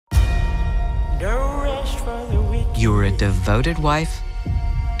You're a devoted wife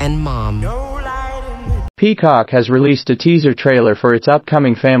and mom. Peacock has released a teaser trailer for its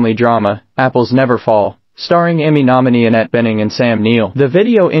upcoming family drama, Apples Never Fall, starring Emmy nominee Annette and Sam Neill. The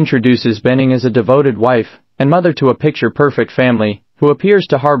video introduces Benning as a devoted wife and mother to a picture-perfect family who appears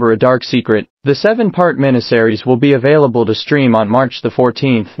to harbor a dark secret. The 7-part miniseries will be available to stream on March the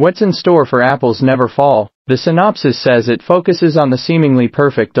 14th. What's in store for Apples Never Fall? The synopsis says it focuses on the seemingly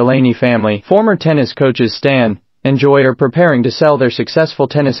perfect Delaney family. Former tennis coaches Stan and Joy are preparing to sell their successful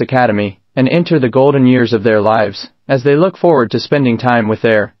tennis academy and enter the golden years of their lives as they look forward to spending time with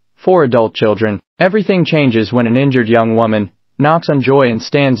their 4 adult children. Everything changes when an injured young woman knocks on Joy and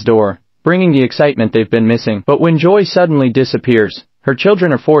Stan's door, bringing the excitement they've been missing. But when Joy suddenly disappears, her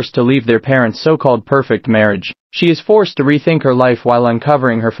children are forced to leave their parents' so-called perfect marriage. She is forced to rethink her life while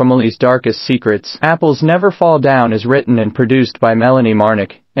uncovering her family's darkest secrets. Apples Never Fall Down is written and produced by Melanie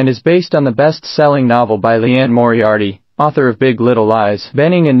Marnick and is based on the best-selling novel by Leanne Moriarty, author of Big Little Lies.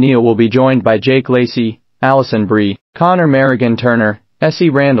 Benning and Neill will be joined by Jake Lacey, Allison Brie, Connor Merrigan-Turner, Essie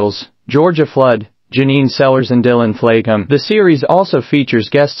Randalls, Georgia Flood, Janine Sellers and Dylan Flacom. The series also features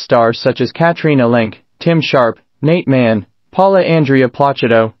guest stars such as Katrina Lenk, Tim Sharp, Nate Mann, Paula Andrea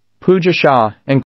Placido, Pooja Shah, and